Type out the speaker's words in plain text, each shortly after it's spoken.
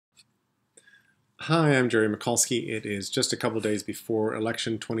Hi, I'm Jerry Mikulski. It is just a couple days before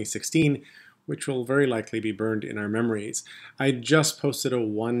election 2016, which will very likely be burned in our memories. I just posted a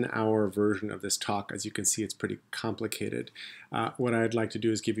 1 hour version of this talk. As you can see, it's pretty complicated. What I'd like to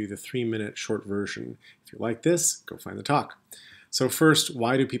do is give you the 3-minute short version. If you like this, go find the talk. So first,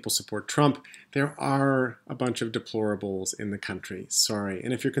 why do people support Trump? There are a bunch of deplorables in the country, sorry.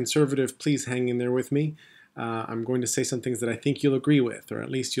 And if you're conservative, please hang in there with me. I'm going to say some things that I think you'll agree with, or at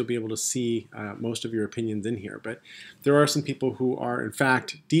least you'll be able to see most of your opinions in here. But there are some people who are, in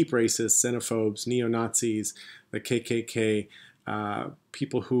fact, deep racists, xenophobes, neo-Nazis, the KKK,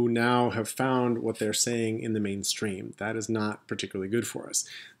 people who now have found what they're saying in the mainstream. That is not particularly good for us.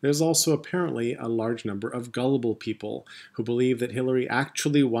 There's also apparently a large number of gullible people who believe that Hillary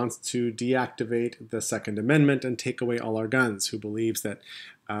actually wants to deactivate the Second Amendment and take away all our guns, who believes that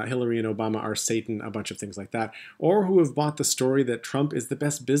Hillary and Obama are Satan, a bunch of things like that, or who have bought the story that Trump is the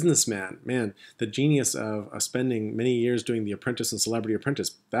best businessman. Man, the genius of spending many years doing The Apprentice and Celebrity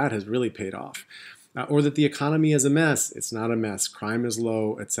Apprentice, that has really paid off. Or that the economy is a mess. It's not a mess. Crime is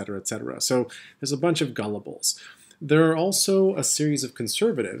low, etc., etc. So there's a bunch of gullibles. There are also a series of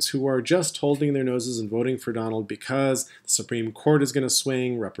conservatives who are just holding their noses and voting for Donald because the Supreme Court is going to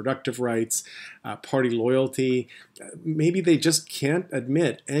swing, reproductive rights, party loyalty. Maybe they just can't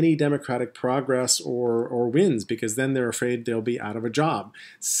admit any democratic progress or wins because then they're afraid they'll be out of a job.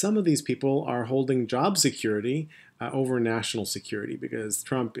 Some of these people are holding job security over national security because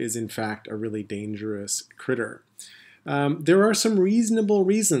Trump is in fact a really dangerous critter. There are some reasonable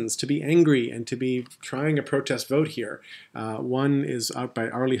reasons to be angry and to be trying a protest vote here. One is out by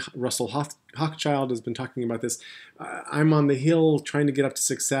Arlie Russell Hochschild has been talking about this. I'm on the Hill trying to get up to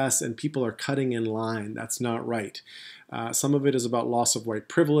success and people are cutting in line. That's not right. Some of it is about loss of white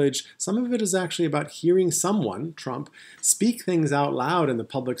privilege. Some of it is actually about hearing someone, Trump, speak things out loud in the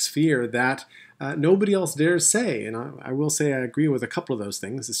public sphere that nobody else dares say. And I will say I agree with a couple of those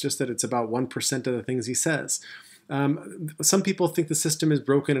things. It's just that it's about 1% of the things he says. Some people think the system is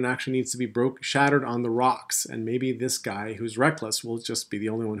broken and actually needs to be shattered on the rocks. And maybe this guy who's reckless will just be the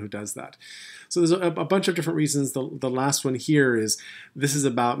only one who does that. So there's a bunch of different reasons. The last one here is this is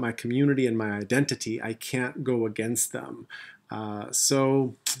about my community and my identity. I can't go against them.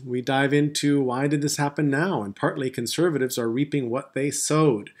 So we dive into why did this happen now? And partly conservatives are reaping what they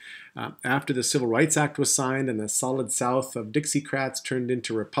sowed. After the Civil Rights Act was signed and the solid South of Dixiecrats turned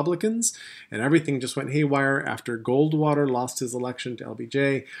into Republicans and everything just went haywire after Goldwater lost his election to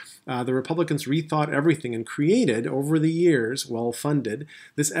LBJ, the Republicans rethought everything and created, over the years, well-funded,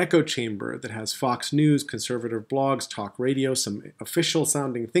 this echo chamber that has Fox News, conservative blogs, talk radio, some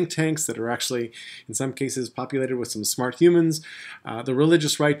official-sounding think tanks that are actually, in some cases, populated with some smart humans. The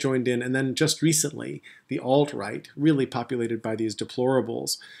religious right joined in, and then just recently, the alt-right, really populated by these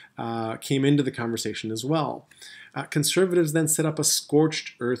deplorables, came into the conversation as well. Conservatives then set up a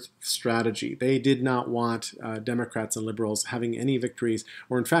scorched earth strategy. They did not want Democrats and liberals having any victories,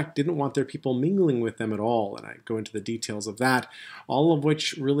 or in fact didn't want their people mingling with them at all, and I go into the details of that, all of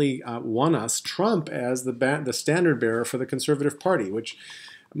which really won us Trump as the standard bearer for the Conservative Party, which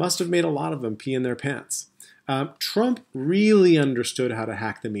must have made a lot of them pee in their pants. Trump really understood how to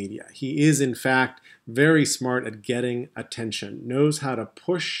hack the media. He is, in fact, very smart at getting attention, knows how to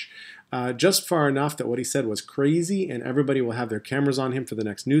push just far enough that what he said was crazy and everybody will have their cameras on him for the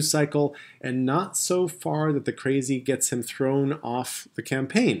next news cycle, and not so far that the crazy gets him thrown off the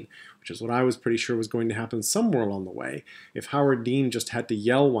campaign, which is what I was pretty sure was going to happen somewhere along the way. If Howard Dean just had to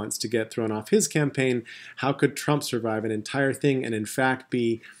yell once to get thrown off his campaign, how could Trump survive an entire thing and in fact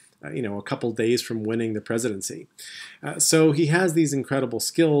be a couple days from winning the presidency? So he has these incredible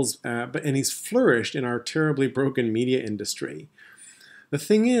skills, and he's flourished in our terribly broken media industry. The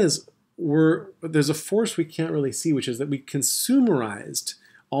thing is, there's a force we can't really see, which is that we consumerized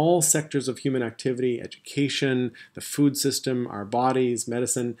all sectors of human activity, education, the food system, our bodies,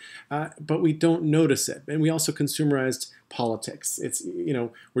 medicine, but we don't notice it. And we also consumerized politics. It's,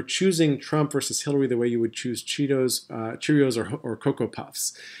 we're choosing Trump versus Hillary the way you would choose Cheerios or Cocoa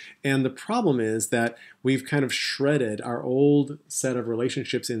Puffs. And the problem is that we've kind of shredded our old set of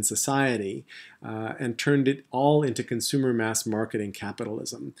relationships in society and turned it all into consumer mass marketing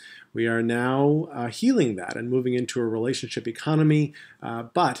capitalism. We are now healing that and moving into a relationship economy,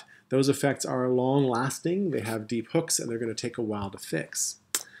 but those effects are long-lasting, they have deep hooks, and they're going to take a while to fix.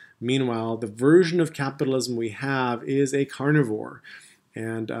 Meanwhile, the version of capitalism we have is a carnivore.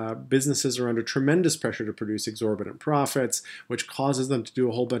 And businesses are under tremendous pressure to produce exorbitant profits, which causes them to do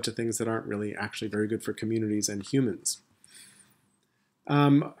a whole bunch of things that aren't really actually very good for communities and humans.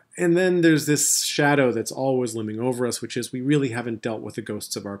 And then there's this shadow that's always looming over us, which is we really haven't dealt with the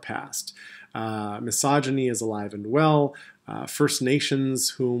ghosts of our past. Misogyny is alive and well. First Nations,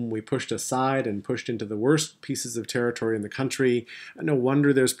 whom we pushed aside and pushed into the worst pieces of territory in the country. No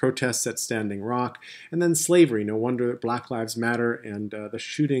wonder there's protests at Standing Rock. And then slavery. No wonder that Black Lives Matter and the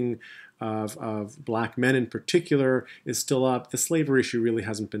shooting of black men in particular is still up. The slavery issue really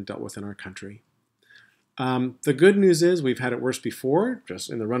hasn't been dealt with in our country. The good news is we've had it worse before,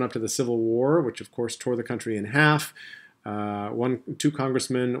 just in the run-up to the Civil War, which of course tore the country in half. One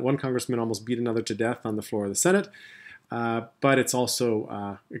congressman almost beat another to death on the floor of the Senate. But it's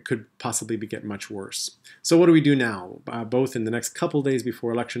also, it could possibly get much worse. So what do we do now, both in the next couple days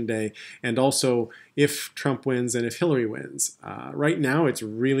before Election Day and also if Trump wins and if Hillary wins? Right now it's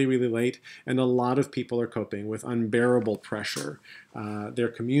really, really late, and a lot of people are coping with unbearable pressure. Their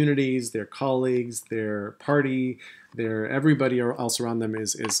communities, their colleagues, their party, everybody else around them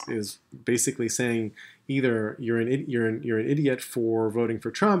is basically saying, either you're an idiot for voting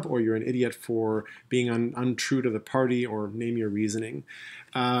for Trump, or you're an idiot for being untrue to the party, or name your reasoning.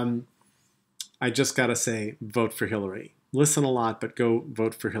 I just gotta say, vote for Hillary. Listen a lot, but go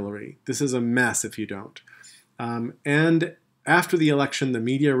vote for Hillary. This is a mess if you don't. And after the election, the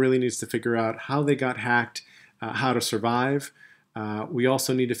media really needs to figure out how they got hacked, how to survive. We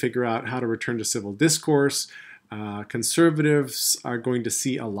also need to figure out how to return to civil discourse. Conservatives are going to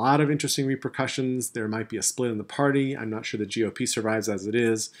see a lot of interesting repercussions. There might be a split in the party. I'm not sure the GOP survives as it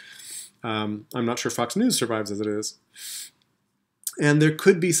is. I'm not sure Fox News survives as it is. And there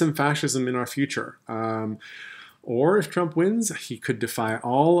could be some fascism in our future. Or if Trump wins, he could defy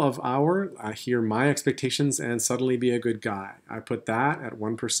all of my expectations and suddenly be a good guy. I put that at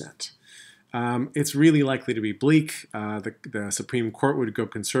 1%. It's really likely to be bleak. The Supreme Court would go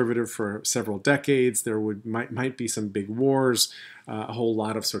conservative for several decades. There might be some big wars, a whole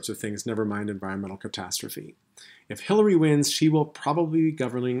lot of sorts of things, never mind environmental catastrophe. If Hillary wins, she will probably be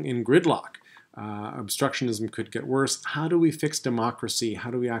governing in gridlock. Obstructionism could get worse. How do we fix democracy?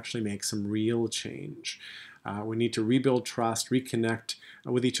 How do we actually make some real change? We need to rebuild trust, reconnect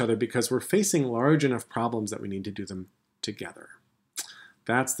with each other, because we're facing large enough problems that we need to do them together.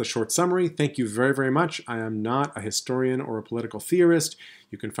 That's the short summary. Thank you very, very much. I am not a historian or a political theorist.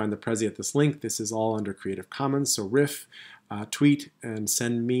 You can find the Prezi at this link. This is all under Creative Commons, so riff, tweet, and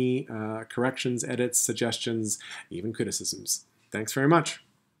send me corrections, edits, suggestions, even criticisms. Thanks very much.